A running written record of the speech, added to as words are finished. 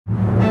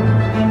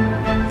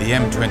The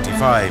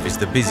M25 is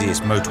the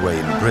busiest motorway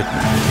in Britain.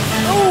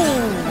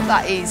 Oh,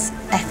 that is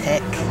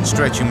epic.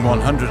 Stretching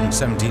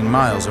 117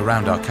 miles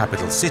around our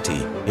capital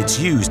city, it's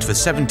used for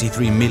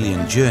 73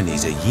 million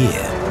journeys a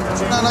year.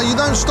 No, you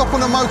don't stop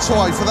on a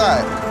motorway for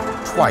that.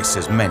 Twice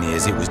as many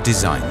as it was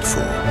designed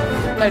for.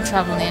 Don't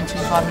travel on the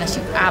M25 unless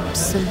you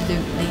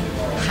absolutely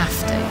have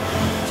to.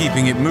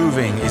 Keeping it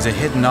moving is a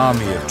hidden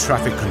army of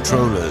traffic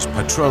controllers,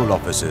 patrol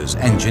officers,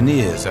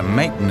 engineers and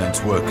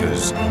maintenance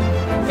workers.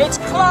 It's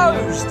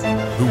closed!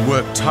 Who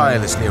work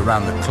tirelessly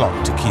around the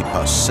clock to keep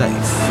us safe.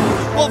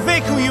 What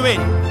vehicle are you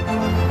in?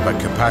 But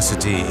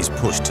capacity is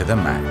pushed to the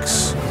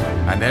max.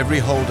 And every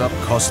hold-up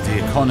costs the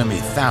economy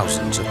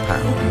thousands of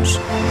pounds.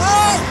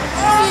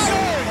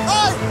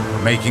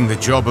 Making the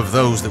job of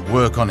those that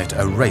work on it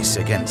a race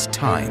against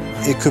time.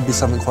 It could be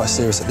something quite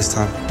serious at this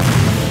time.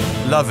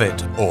 Love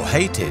it or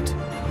hate it,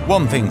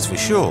 one thing's for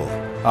sure.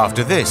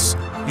 After this,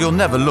 you'll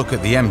never look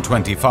at the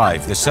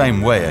M25 the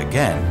same way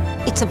again.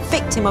 It's a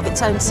victim of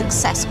its own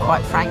success,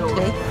 quite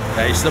frankly.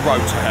 It's the road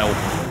to hell.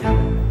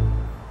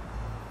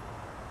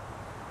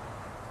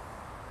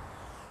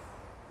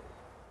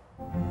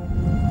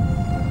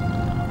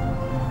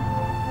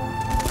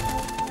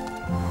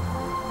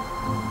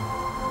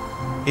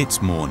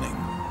 It's morning.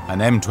 An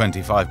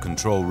M25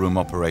 control room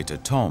operator,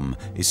 Tom,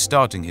 is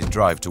starting his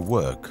drive to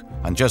work.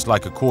 And just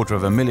like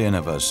 250,000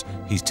 of us,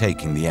 he's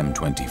taking the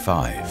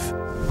M25.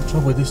 The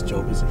trouble with this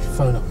job is if you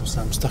phone up and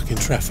say I'm stuck in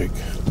traffic,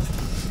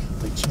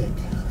 they check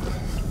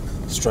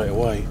straight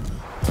away.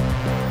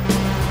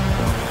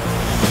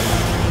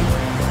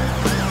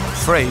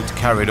 Freight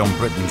carried on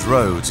Britain's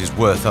roads is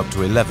worth up to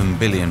 £11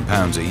 billion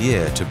a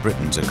year to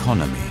Britain's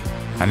economy.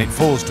 And it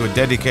falls to a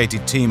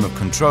dedicated team of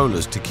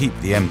controllers to keep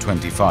the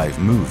M25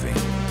 moving.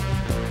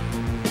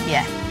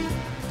 Yeah,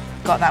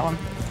 got that one.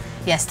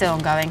 Yeah, still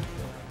ongoing.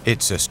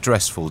 It's a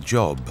stressful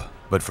job,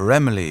 but for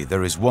Emily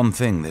there is one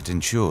thing that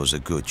ensures a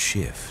good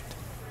shift.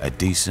 A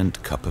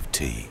decent cup of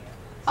tea.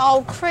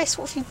 Oh, Chris,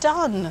 what have you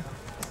done?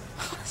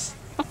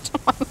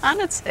 My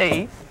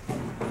manatee.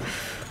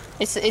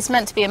 It's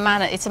meant to be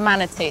it's a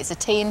manatee, it's a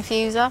tea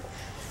infuser.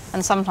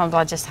 And sometimes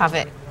I just have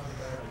it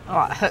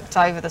like, hooked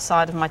over the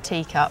side of my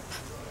teacup.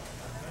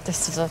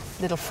 Just as a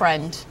little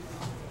friend.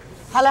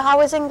 Hello, how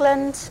is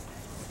England?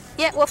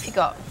 Yeah, what have you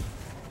got?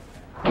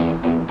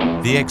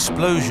 The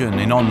explosion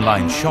in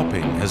online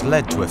shopping has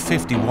led to a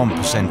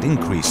 51%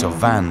 increase of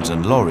vans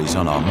and lorries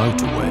on our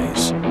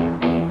motorways.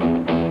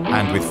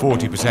 And with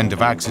 40%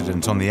 of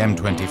accidents on the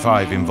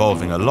M25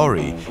 involving a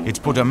lorry, it's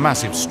put a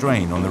massive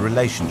strain on the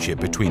relationship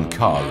between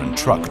car and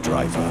truck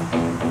driver.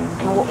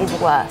 Now, what is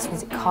worse,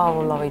 was it car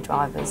or lorry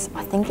drivers?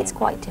 I think it's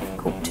quite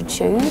difficult to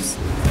choose.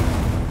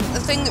 The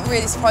thing that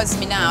really surprises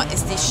me now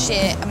is the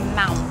sheer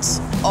amount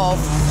of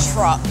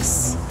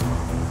trucks.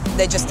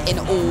 They're just in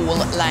all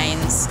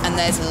lanes, and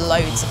there's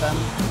loads of them.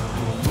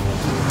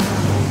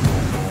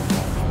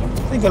 I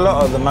think a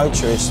lot of the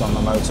motorists on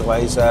the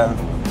motorways,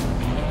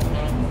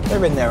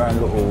 they're in their own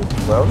little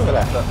world. Look at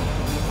that, look,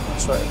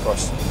 straight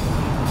across.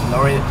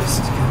 Lorry that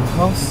just came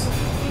across,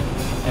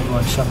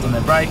 everyone shoved on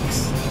their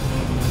brakes.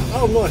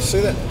 Oh, nice,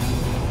 see that?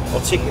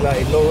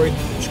 Articulated lorry,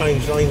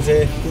 changed lanes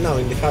there, no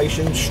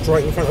indication,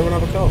 straight in front of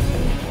another car.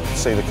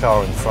 See the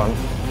car in front.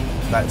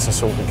 That's the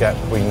sort of gap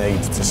we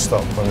need to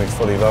stop when we're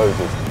fully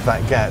loaded.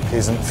 That gap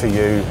isn't for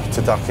you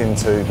to duck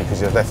into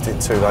because you've left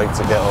it too late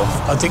to get off.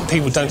 I think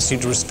people don't seem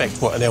to respect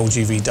what an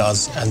LGV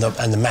does and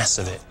the mass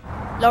of it.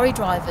 Lorry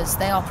drivers,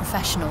 they are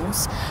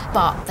professionals,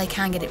 but they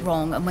can get it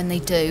wrong, and when they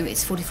do,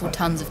 it's 44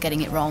 tonnes of getting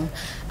it wrong,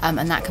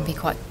 and that can be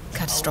quite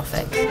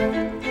catastrophic.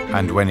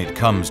 And when it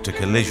comes to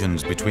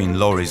collisions between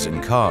lorries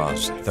and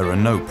cars, there are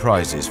no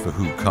prizes for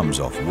who comes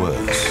off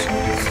worse.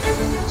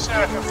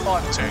 Circa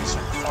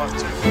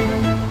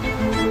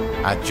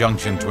 5'2". At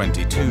junction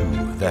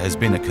 22, there has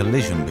been a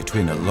collision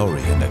between a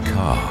lorry and a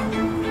car.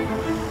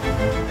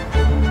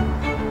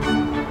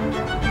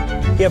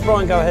 Yeah,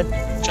 Brian, go ahead.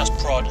 Just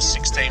prior to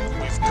 16,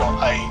 we've got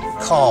a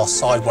car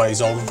sideways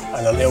on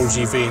and an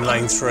LGV in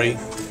lane 3.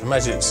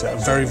 Imagine it's a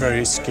very,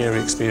 very scary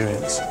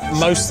experience.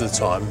 Most of the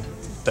time,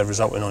 they're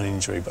resulting in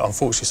injury, but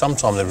unfortunately,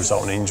 sometimes they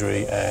result in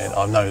injury, and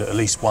I know at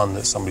least one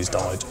that somebody's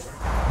died.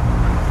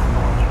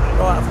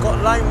 Right, I've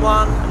got lane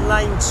 1 and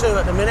lane 2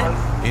 at the minute.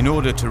 In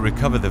order to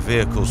recover the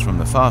vehicles from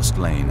the fast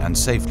lane and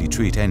safely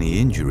treat any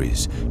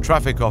injuries,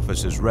 traffic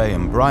officers Ray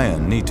and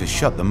Brian need to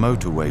shut the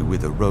motorway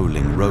with a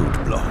rolling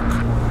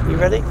roadblock. You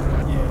ready?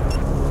 Yeah.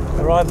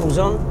 Arrivals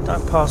on,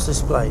 don't pass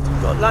this blade.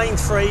 Got lane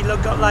 3,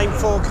 look, got lane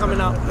 4 coming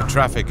up. The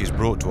traffic is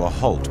brought to a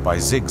halt by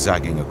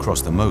zigzagging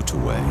across the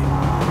motorway.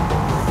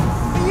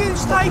 You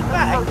stay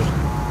back.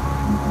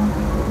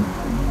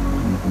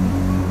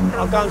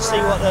 I'll go and see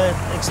what the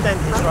extent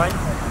is, right?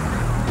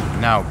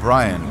 Now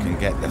Brian can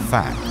get the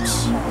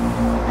facts.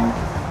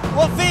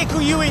 What vehicle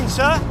are you in,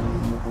 sir?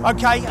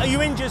 OK, are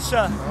you injured,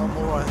 sir? I'm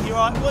all right. You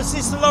all right? What's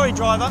this, the lorry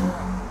driver?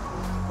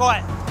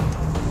 Right.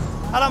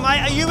 Hello,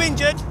 mate, are you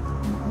injured?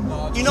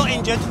 No, you're not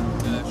injured?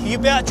 You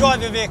be able to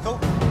drive your vehicle?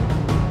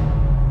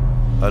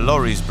 A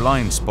lorry's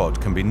blind spot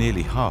can be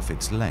nearly half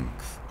its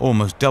length,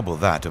 almost double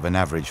that of an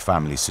average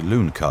family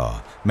saloon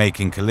car,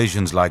 making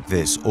collisions like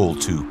this all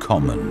too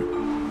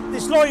common.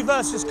 This lorry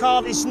versus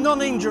car is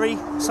non-injury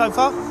so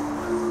far.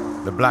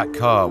 The black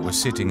car was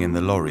sitting in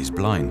the lorry's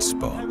blind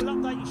spot.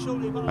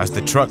 As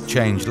the truck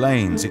changed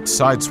lanes, it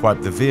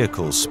sideswiped the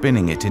vehicle,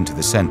 spinning it into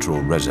the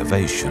central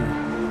reservation.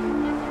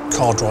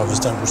 Car drivers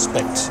don't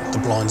respect the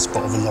blind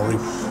spot of a lorry,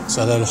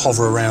 so they'll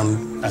hover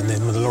around, and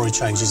then when the lorry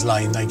changes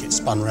lane, they get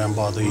spun around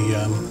by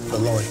the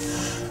lorry.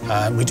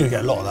 We do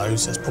get a lot of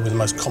those. That's probably the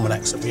most common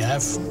acts that we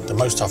have. The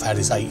most I've had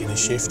is 8 in a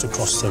shift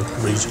across the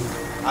region.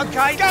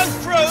 OK, go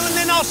through and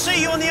then I'll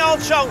see you on the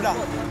old shoulder.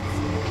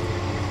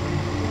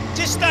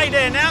 Just stay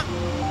there now.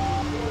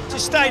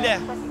 Just stay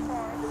there.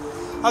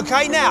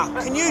 OK, now,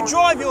 can you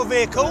drive your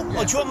vehicle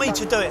or do you want me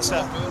to do it,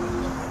 sir?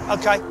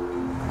 OK.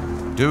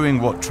 Doing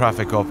what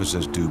traffic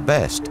officers do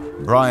best,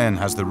 Brian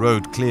has the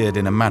road cleared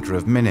in a matter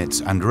of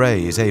minutes and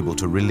Ray is able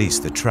to release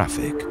the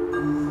traffic.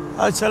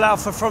 Hotel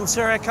Alpha from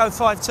Sierra Echo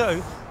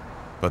 52.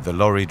 But the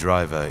lorry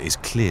driver is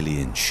clearly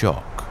in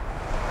shock.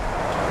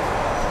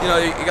 You know,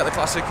 you get the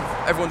classic,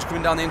 everyone's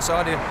coming down the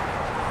inside here.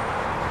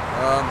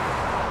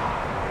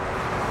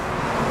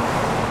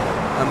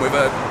 And with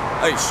a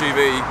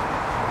HGV,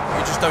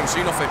 you just don't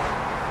see nothing.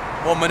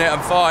 1 minute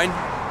I'm fine,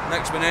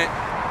 next minute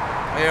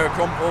I hear a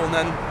crumple and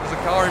then there's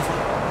a car in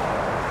front.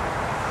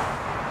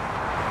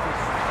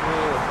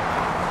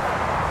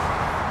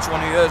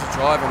 20 years of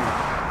driving,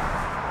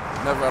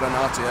 never had an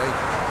RTA.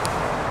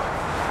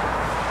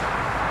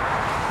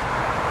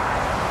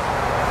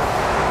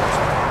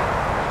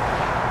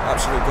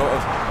 Absolute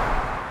gutted.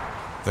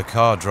 The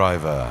car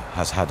driver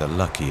has had a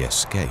lucky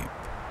escape.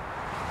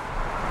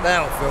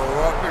 Now I feel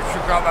alright, but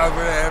shook up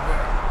over there, but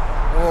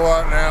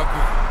alright now,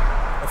 because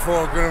I thought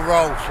I was going to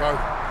roll, so.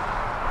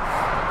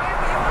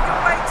 Where were you on your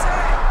way to?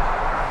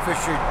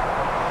 Fishing.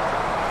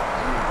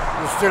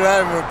 We're still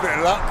having a bit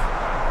of luck.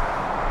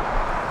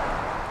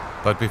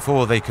 But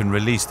before they can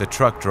release the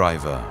truck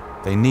driver,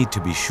 they need to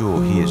be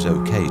sure he is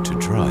okay to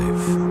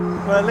drive.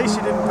 Well, at least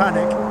he didn't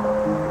panic.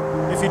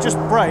 If he just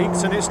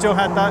braked and it still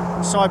had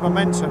that side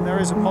momentum, there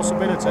is a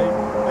possibility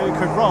that it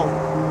could roll.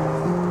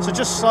 So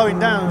just slowing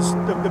down is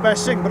the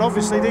best thing, but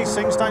obviously these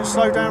things don't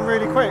slow down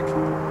really quick.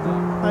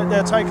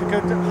 They'll take a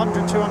good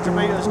 100, 200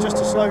 metres just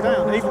to slow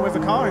down, even with a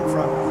car in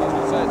front.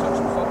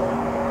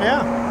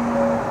 Yeah.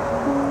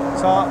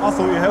 So I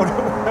thought you held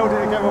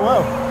it together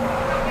well.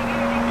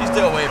 He's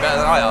doing way better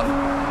than I have.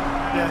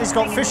 Yeah, he's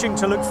got fishing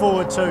to look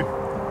forward to.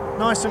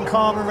 Nice and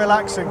calm and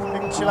relaxing. You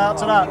can chill out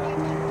to that.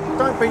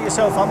 Don't beat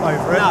yourself up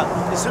over it. No,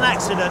 it's an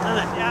accident, isn't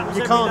it? Yeah,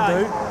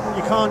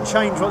 you can't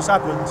change what's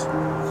happened.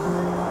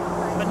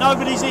 But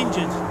nobody's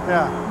injured.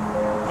 Yeah.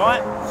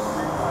 Right?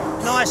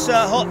 Nice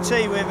hot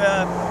tea with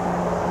a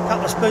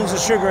couple of spoons of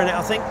sugar in it,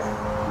 I think.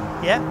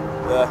 Yeah?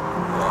 Yeah.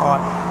 All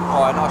right.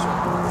 All right, nice one.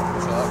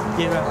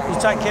 You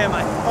take care,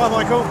 mate. Hi,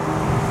 Michael.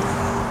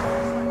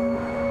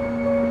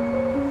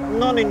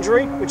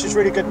 Non-injury, which is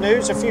really good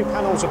news. A few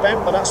panels are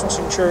bent, but that's what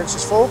insurance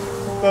is for.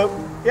 But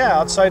yeah,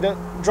 I'd say that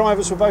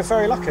drivers were both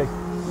very lucky.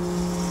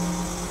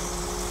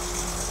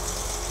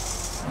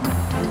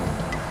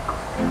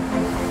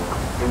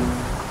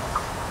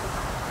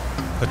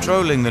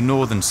 Patrolling the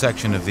northern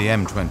section of the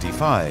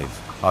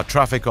M25 are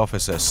traffic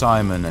officer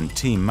Simon and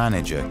team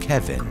manager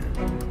Kevin.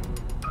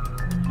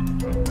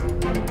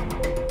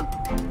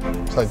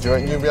 So do you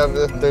reckon you'll be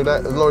able to do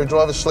that? Lorry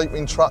drivers sleep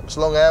in trucks,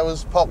 long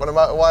hours, park on the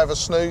motorway, have a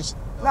snooze?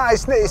 No,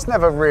 it's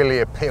never really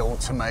appealed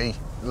to me,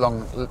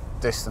 long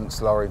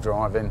distance lorry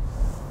driving.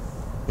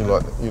 You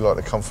like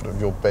the comfort of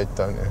your bed,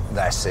 don't you?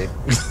 That's it.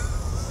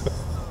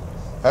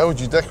 How would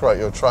you decorate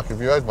your truck if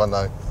you had one,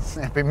 though?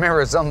 There'd be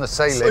mirrors on the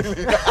ceiling. A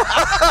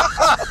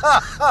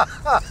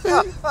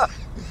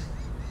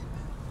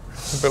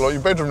bit like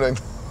your bedroom, then.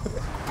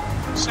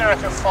 Sierra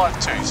Echo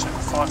 52,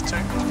 Sierra 52.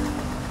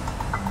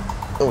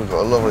 Oh, we've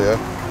got a lorry here.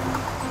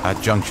 At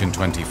junction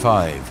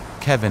 25,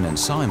 Kevin and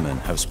Simon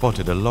have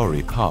spotted a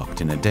lorry parked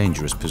in a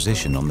dangerous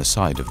position on the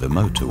side of the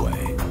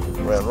motorway.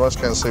 Round right,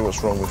 can see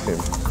what's wrong with him.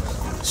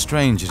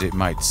 Strange as it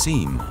might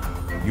seem,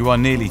 you are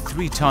nearly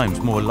 3 times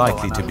more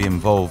likely to be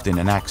involved in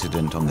an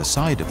accident on the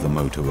side of the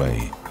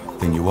motorway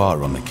than you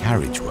are on the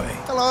carriageway.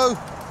 Hello,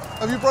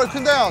 have you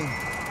broken down?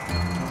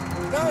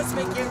 No,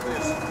 speak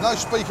English. No,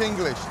 speak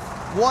English.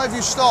 Why have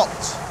you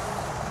stopped?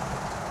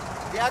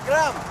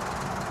 Diagram.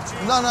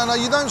 No,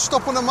 you don't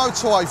stop on the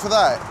motorway for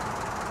that.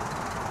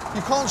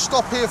 You can't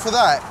stop here for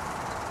that.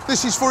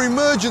 This is for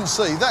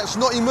emergency, that's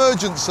not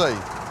emergency.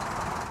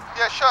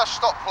 Yeah, sure,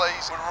 stop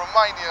please. With a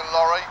Romanian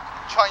lorry,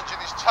 changing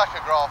his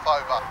tachograph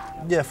over.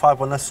 Yeah,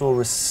 5-1, that's all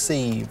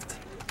received.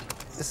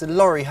 It's a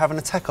lorry having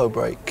a tacho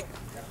break.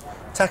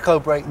 Tacho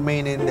break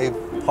meaning they've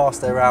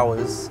passed their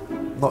hours,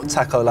 not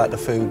tacho like the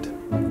food.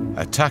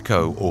 A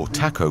tacho or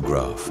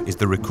tachograph is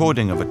the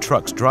recording of a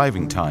truck's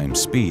driving time,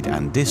 speed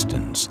and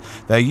distance.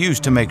 They're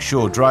used to make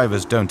sure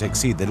drivers don't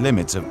exceed the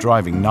limits of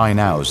driving 9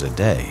 hours a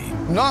day.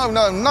 No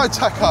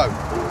tacho.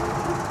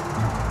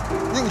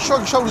 You can shrug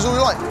your shoulders all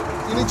you like.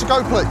 You need to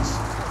go, please.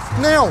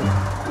 Now.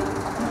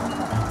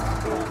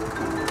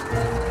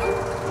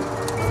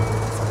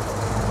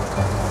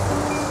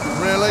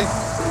 Really?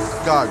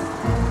 Go.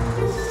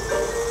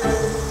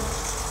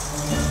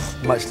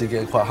 I'm actually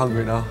getting quite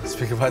hungry now,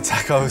 speaking about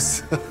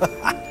tacos.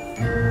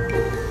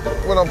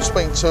 When I'm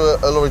speaking to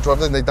a lorry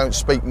driver, then they don't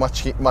speak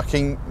much English.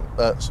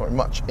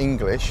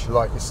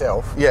 Like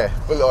yourself? Yeah,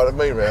 but like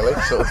me, really.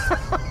 Sort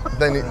of.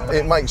 Then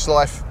it makes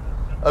life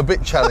a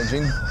bit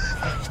challenging.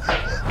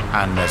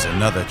 And there's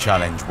another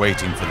challenge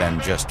waiting for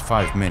them just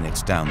 5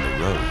 minutes down the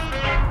road.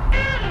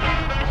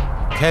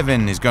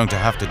 Kevin is going to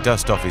have to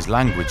dust off his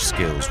language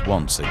skills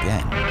once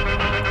again.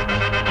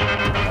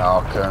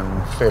 I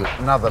can feel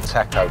another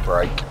taco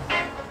break.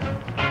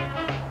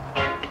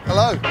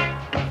 Hello?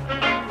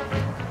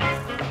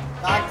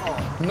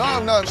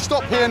 No,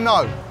 stop here,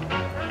 no.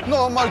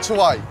 Not on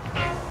motorway.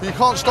 You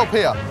can't stop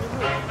here.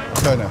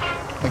 Go now,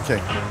 thank you.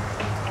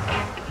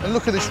 And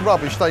look at this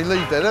rubbish they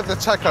leave there. They have the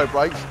taco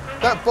breaks.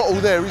 That bottle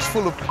there is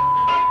full of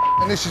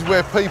and this is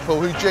where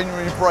people who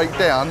genuinely break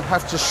down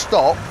have to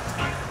stop.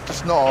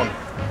 It's not on.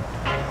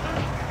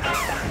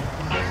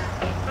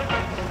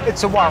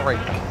 It's a worry.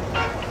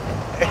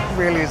 It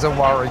really is a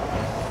worry.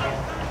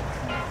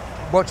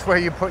 Watch where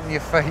you're putting your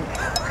feet.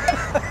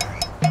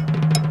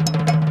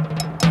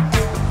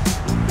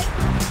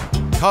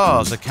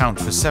 Cars account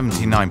for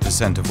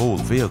 79% of all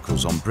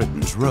vehicles on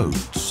Britain's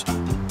roads.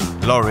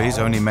 Lorries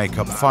only make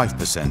up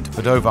 5%,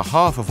 but over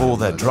half of all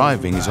their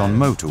driving is on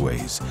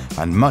motorways,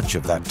 and much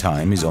of that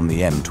time is on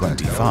the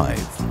M25.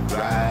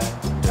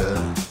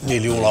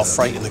 Nearly all our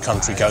freight in the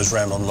country goes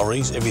around on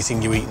lorries.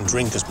 Everything you eat and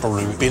drink has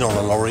probably been on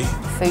a lorry.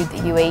 Food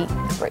that you eat,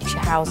 the bricks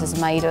your house is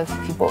made of.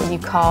 If you bought a new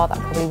car, that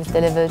probably was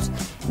delivered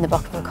in the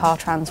back of a car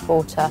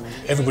transporter.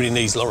 Everybody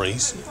needs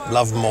lorries,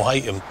 love them or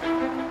hate them.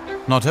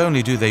 Not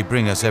only do they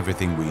bring us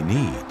everything we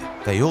need,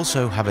 they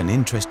also have an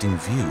interesting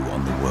view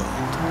on the world.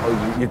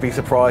 Oh, you'd be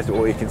surprised at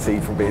what you can see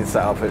from being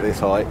sat up at this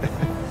height.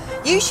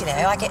 Usually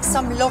I get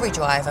some lorry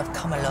driver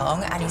come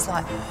along and he's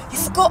like, you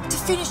forgot to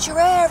finish your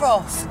air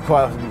off.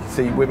 Quite often you can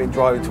see women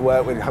driving to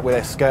work with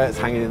their skirts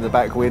hanging in the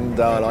back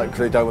window, like, because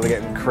they don't want to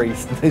get them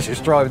creased. They're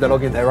just driving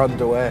along in their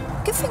underwear.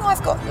 Good thing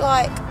I've got,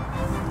 like,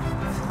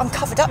 I'm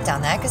covered up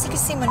down there because he could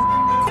see my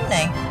couldn't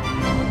he?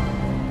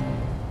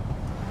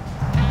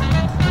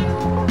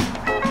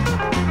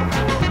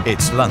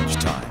 It's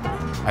lunchtime,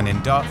 and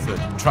in Dartford,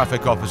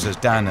 traffic officers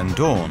Dan and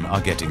Dawn are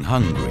getting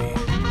hungry.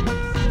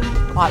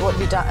 Right, what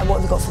have you done?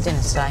 What have you got for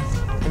dinner today?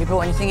 Have you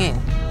brought anything in?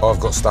 I've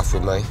got stuff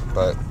with me,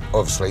 but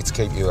obviously to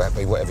keep you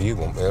happy, whatever you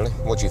want, really.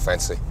 What do you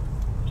fancy?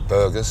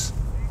 Burgers?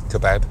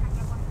 Kebab?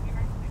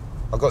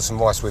 I've got some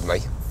rice with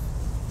me.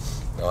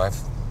 I've.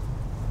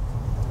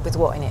 With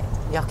what in it?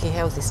 Yucky,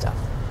 healthy stuff?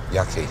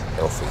 Yucky,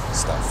 healthy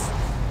stuff,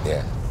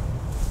 yeah.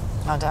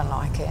 I don't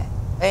like it.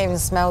 It even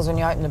smells when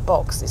you open the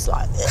box. It's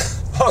like...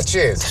 Oh,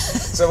 cheers.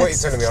 So what you're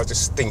telling me, I'll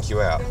just stink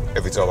you out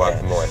every time I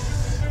open mine,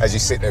 as you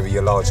sit there with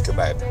your large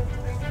kebab.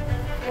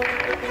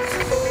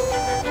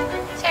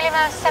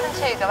 Lima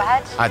 72, go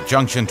ahead. At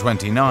junction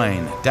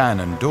 29,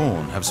 Dan and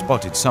Dawn have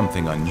spotted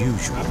something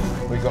unusual.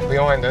 We've got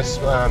behind us,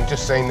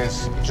 just seen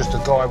there's just a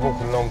guy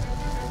walking along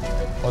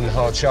on the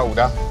hard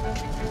shoulder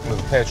with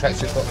a pair of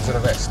tracksuit bottoms and a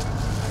vest.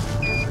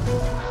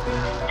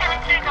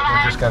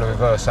 We're just going to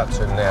reverse up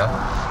to him now.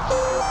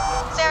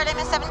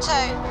 Lima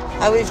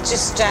 72. We've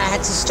just had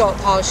to stop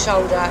hard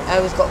shoulder.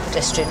 We've got a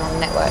pedestrian on the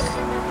network.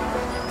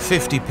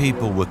 50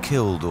 people were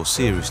killed or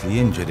seriously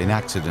injured in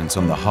accidents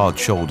on the hard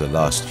shoulder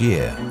last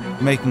year,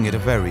 making it a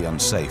very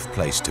unsafe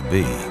place to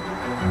be.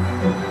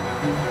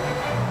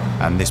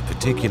 And this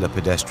particular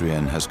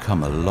pedestrian has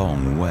come a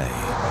long way.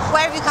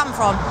 Where have you come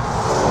from?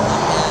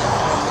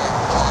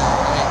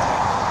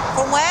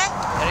 From where?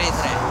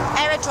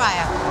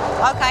 Eritrea.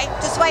 Okay,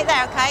 just wait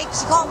there, okay?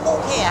 Because you can't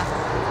walk here.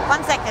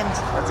 1 second.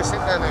 I'll just sit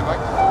down there, mate.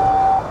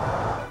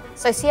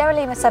 So Sierra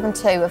Lima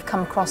 72 have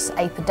come across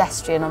a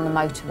pedestrian on the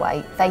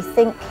motorway. They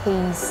think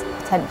he's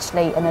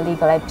potentially an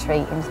illegal entry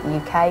into the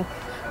UK.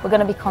 We're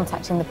going to be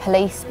contacting the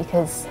police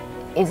because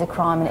it is a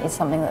crime and it is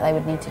something that they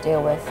would need to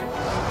deal with.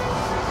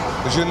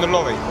 Was you in the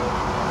lorry?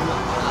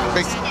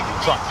 Big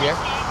truck, yeah?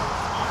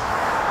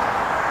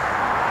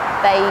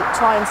 They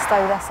try and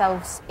stow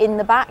themselves in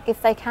the back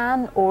if they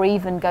can, or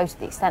even go to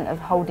the extent of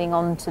holding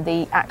on to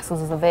the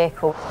axles of the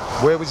vehicle.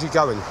 Where was he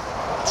going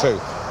to?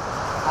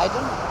 I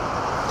don't know.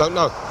 Don't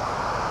know?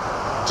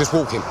 Just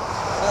walking?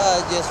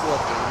 Just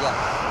walking, yeah.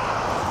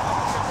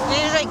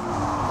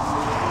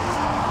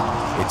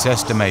 It's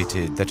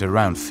estimated that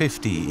around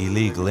 50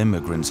 illegal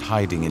immigrants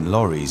hiding in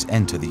lorries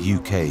enter the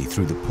UK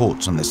through the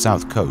ports on the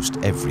south coast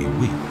every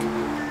week.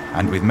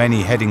 And with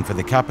many heading for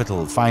the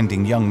capital,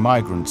 finding young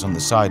migrants on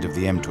the side of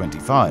the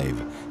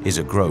M25 is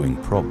a growing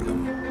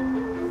problem.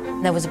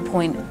 There was a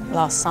point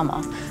last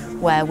summer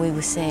where we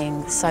were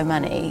seeing so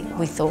many,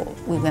 we thought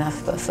we were going to have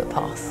to put a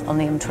footpath on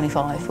the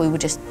M25. We were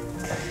just,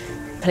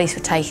 police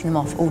were taking them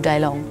off all day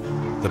long.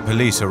 The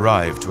police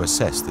arrived to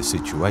assess the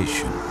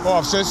situation.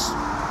 Officers.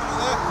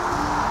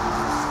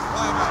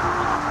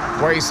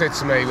 What he said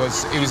to me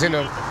was he was in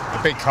a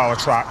big car, a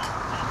truck.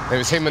 There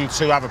was him and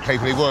two other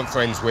people he weren't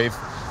friends with.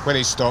 When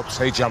he stopped,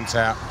 he jumped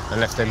out and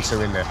left them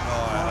two in there.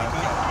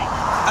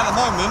 At the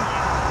moment,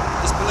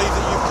 it's believed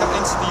that you've come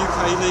into the UK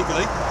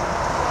illegally.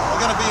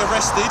 You're going to be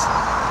arrested,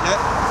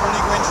 for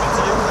illegal entry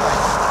into the UK.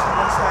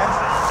 Understand?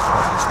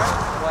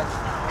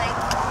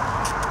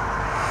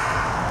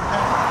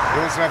 He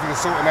wants to have him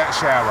sort him out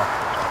shower.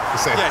 He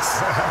said. Yes,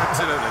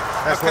 absolutely.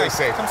 That's what he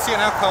said. Come see in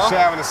our car.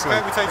 Shower and a sleep.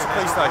 Where we take to the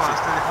police station.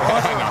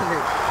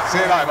 See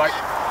you later, mate.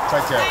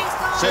 Take care.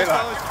 See you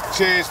later.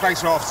 Cheers,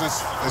 thanks for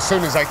officers. As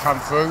soon as they come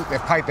through,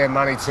 they've paid their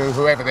money to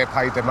whoever they've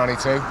paid their money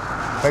to.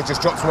 They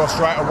just drop them off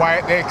straight away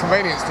at their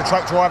convenience, the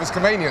truck driver's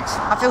convenience.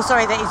 I feel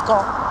sorry that he's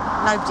got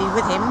nobody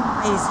with him.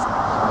 He's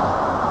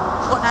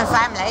got no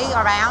family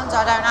around.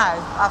 I don't know.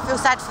 I feel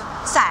sad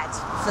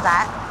for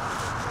that.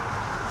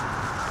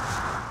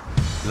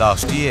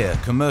 Last year,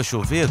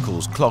 commercial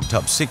vehicles clocked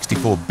up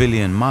 64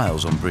 billion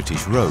miles on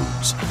British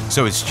roads,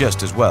 so it's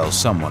just as well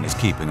someone is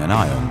keeping an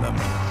eye on them.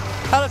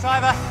 Hello,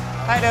 driver.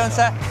 How you doing,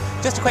 sir?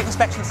 Just a quick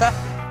inspection, sir.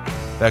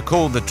 They're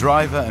called the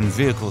Driver and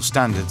Vehicle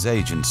Standards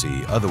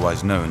Agency,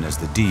 otherwise known as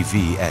the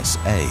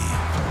DVSA.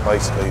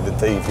 Basically, the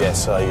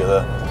DVSA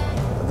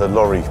are the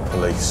lorry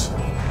police.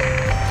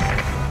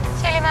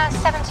 Lima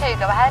 72,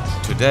 go ahead.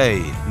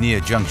 Today, near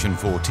Junction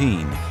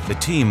 14, the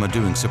team are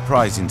doing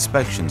surprise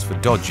inspections for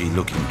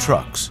dodgy-looking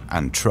trucks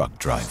and truck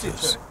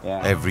drivers.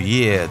 Every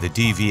year, the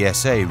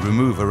DVSA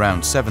remove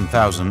around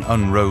 7,000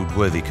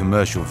 unroadworthy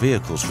commercial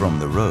vehicles from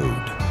the road.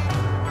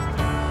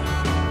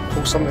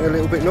 Pull something a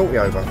little bit naughty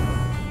over.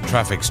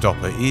 Traffic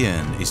stopper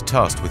Ian is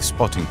tasked with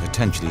spotting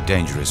potentially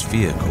dangerous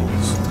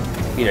vehicles.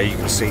 You know, you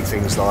can see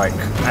things like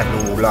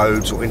abnormal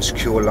loads or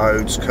insecure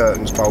loads,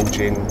 curtains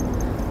bulging,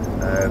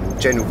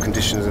 general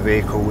conditions of the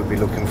vehicle we'd be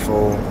looking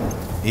for.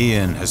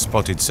 Ian has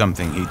spotted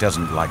something he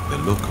doesn't like the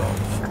look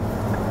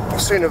of.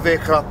 I've seen a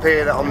vehicle up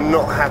here that I'm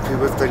not happy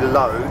with the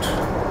load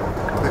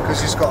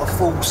because it's got a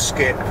full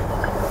skip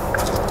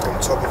on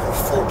top of a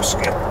full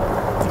skip,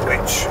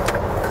 which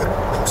could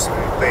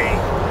possibly be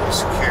a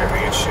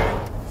security issue.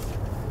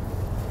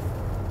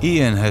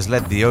 Ian has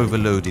led the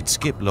overloaded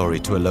skip lorry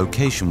to a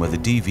location where the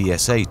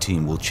DVSA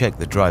team will check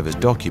the driver's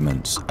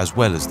documents as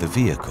well as the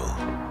vehicle.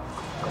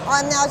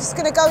 I'm now just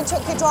going to go and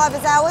check your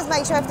driver's hours,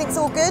 make sure everything's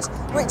all good.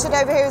 Richard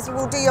over here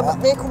will do your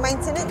vehicle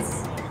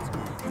maintenance.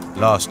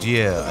 Last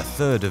year, a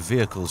third of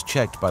vehicles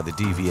checked by the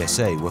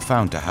DVSA were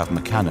found to have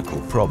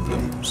mechanical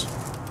problems.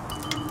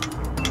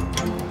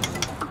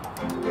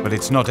 But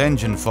it's not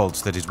engine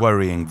faults that is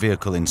worrying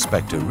Vehicle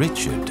Inspector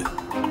Richard.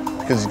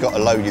 Because he's got a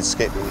loaded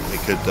skip,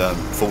 it could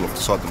fall off the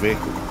side of the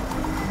vehicle.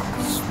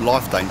 It's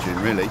life-endangering,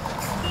 really.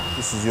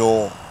 This is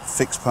your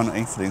fixed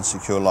penalty for the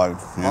insecure load.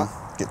 Yeah?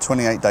 Get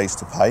 28 days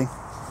to pay.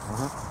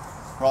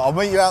 Right, I'll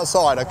meet you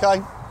outside,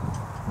 OK?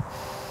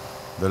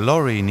 The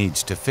lorry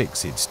needs to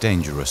fix its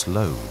dangerous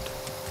load,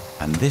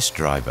 and this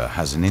driver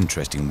has an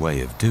interesting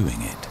way of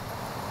doing it.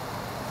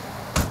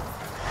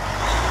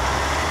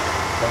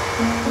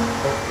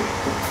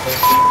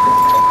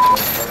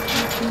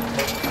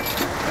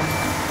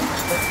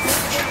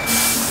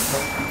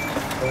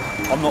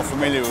 I'm not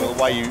familiar with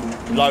the way you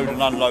load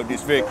and unload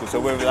this vehicle, so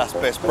whether that's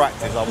best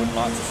practice, I wouldn't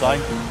like to say.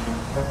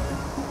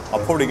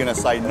 I'm probably going to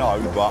say no,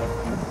 but...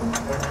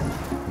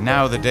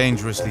 Now the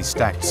dangerously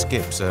stacked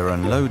skips are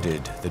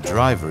unloaded, the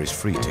driver is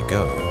free to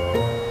go.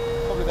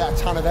 Probably about a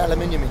tonne of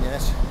aluminium in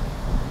this.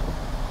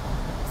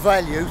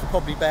 Value's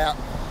probably about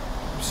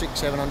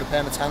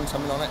 £600–700 a tonne,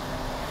 something like that.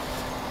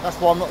 That's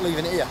why I'm not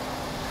leaving it here.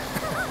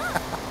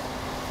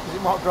 Because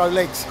it might grow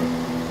legs.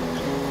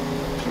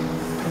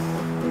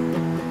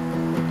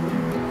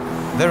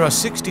 There are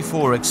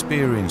 64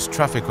 experienced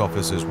traffic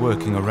officers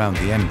working around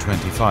the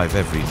M25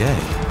 every day.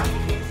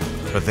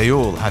 But they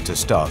all had to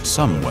start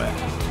somewhere.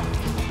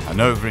 And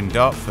over in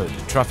Dartford,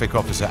 Traffic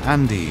Officer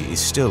Andy is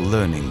still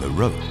learning the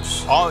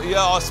ropes.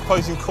 Yeah, I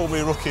suppose you'd call me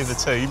a rookie of the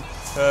team.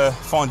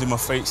 Finding my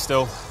feet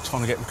still,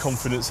 trying to get my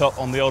confidence up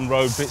on the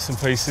on-road bits and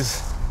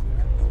pieces.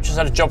 Just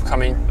had a job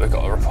come in. We've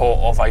got a report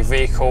of a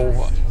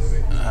vehicle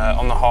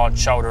on the hard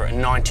shoulder at a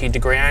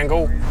 90-degree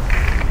angle.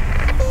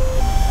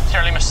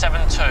 Sierra Lima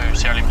 72,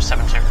 Sierra Lima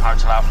 72,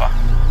 Hotel Alpha.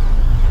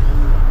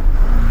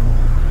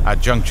 At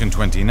junction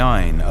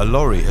 29, a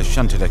lorry has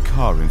shunted a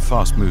car in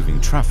fast-moving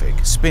traffic,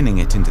 spinning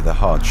it into the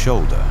hard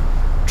shoulder.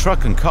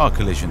 Truck and car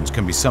collisions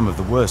can be some of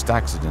the worst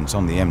accidents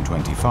on the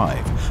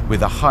M25,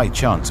 with a high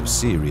chance of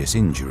serious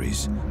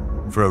injuries.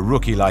 For a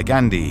rookie like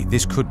Andy,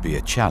 this could be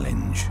a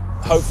challenge.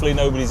 Hopefully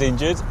nobody's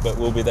injured, but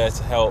we'll be there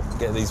to help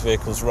get these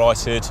vehicles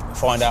righted,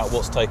 find out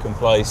what's taken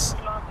place.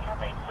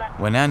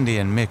 When Andy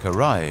and Mick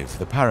arrive,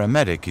 the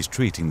paramedic is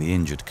treating the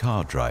injured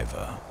car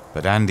driver.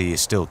 But Andy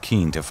is still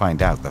keen to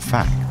find out the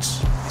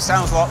facts. It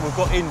sounds like we've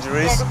got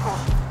injuries.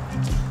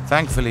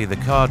 Thankfully, the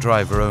car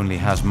driver only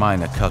has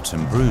minor cuts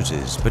and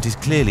bruises, but is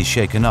clearly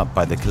shaken up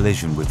by the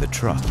collision with the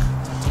truck.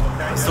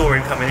 I saw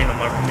him coming in on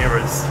my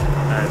mirrors.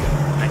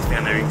 Next thing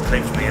I know, he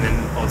claimed me, and then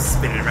I was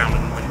spinning around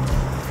and went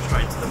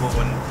straight into the wall,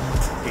 and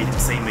he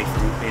didn't see me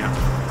from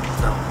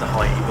the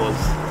height he was.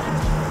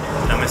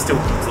 And we're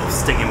still sort of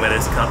stinging where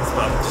there's cuts,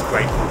 but I'm just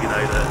grateful, that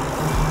it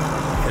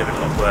could have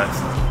been a lot worse.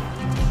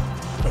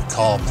 A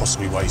car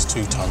possibly weighs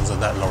 2 tonnes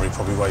and that lorry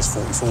probably weighs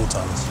 44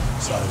 tonnes.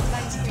 So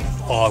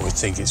I would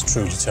think it's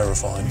truly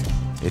terrifying.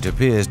 It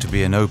appears to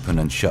be an open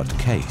and shut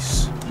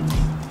case.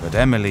 But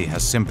Emily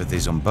has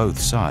sympathies on both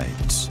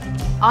sides.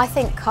 I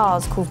think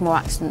cars cause more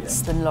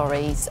accidents than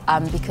lorries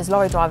because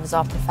lorry drivers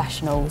are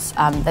professionals.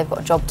 They've got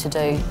a job to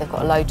do, they've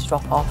got a load to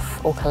drop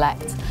off or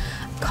collect.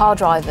 Car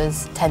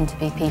drivers tend to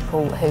be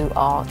people who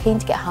are keen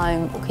to get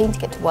home or keen to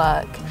get to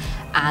work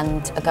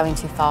and are going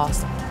too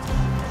fast.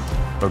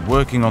 But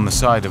working on the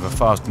side of a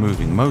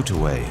fast-moving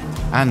motorway,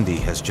 Andy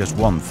has just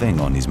one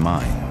thing on his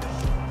mind.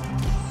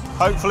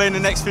 Hopefully in the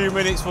next few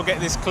minutes we'll get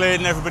this cleared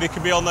and everybody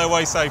can be on their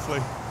way safely.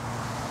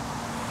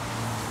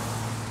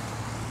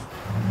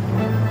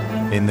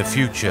 In the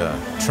future,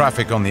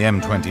 traffic on the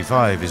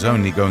M25 is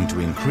only going to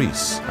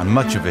increase, and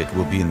much of it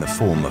will be in the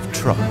form of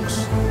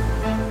trucks.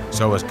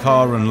 So as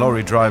car and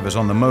lorry drivers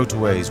on the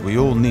motorways, we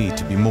all need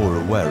to be more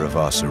aware of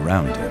our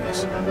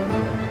surroundings.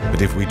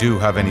 But if we do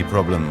have any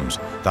problems,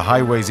 the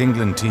Highways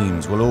England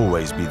teams will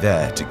always be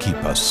there to keep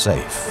us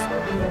safe.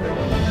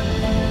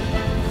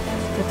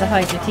 Good to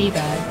hide your tea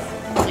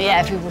bags.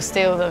 Yeah, people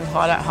steal them if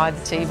I don't hide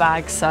the tea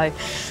bags, so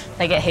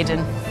they get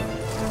hidden.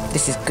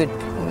 This is good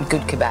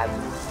kebab.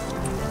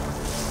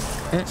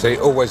 See,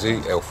 always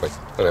eat healthy.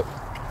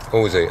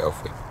 Always eat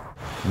healthy.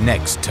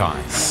 Next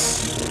time.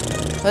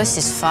 Well, this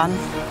is fun.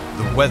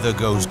 The weather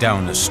goes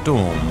down a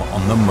storm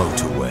on the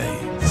motorway.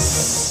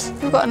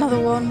 We've got another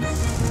one.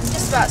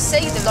 Just about to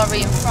see the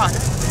lorry in front.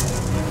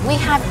 We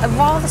have a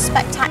rather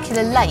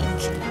spectacular lake.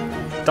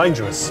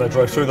 Dangerous. They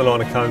drove through the line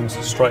of cones,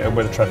 straight up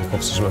where the traffic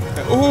officers were.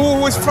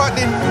 Oh, it's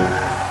frightening.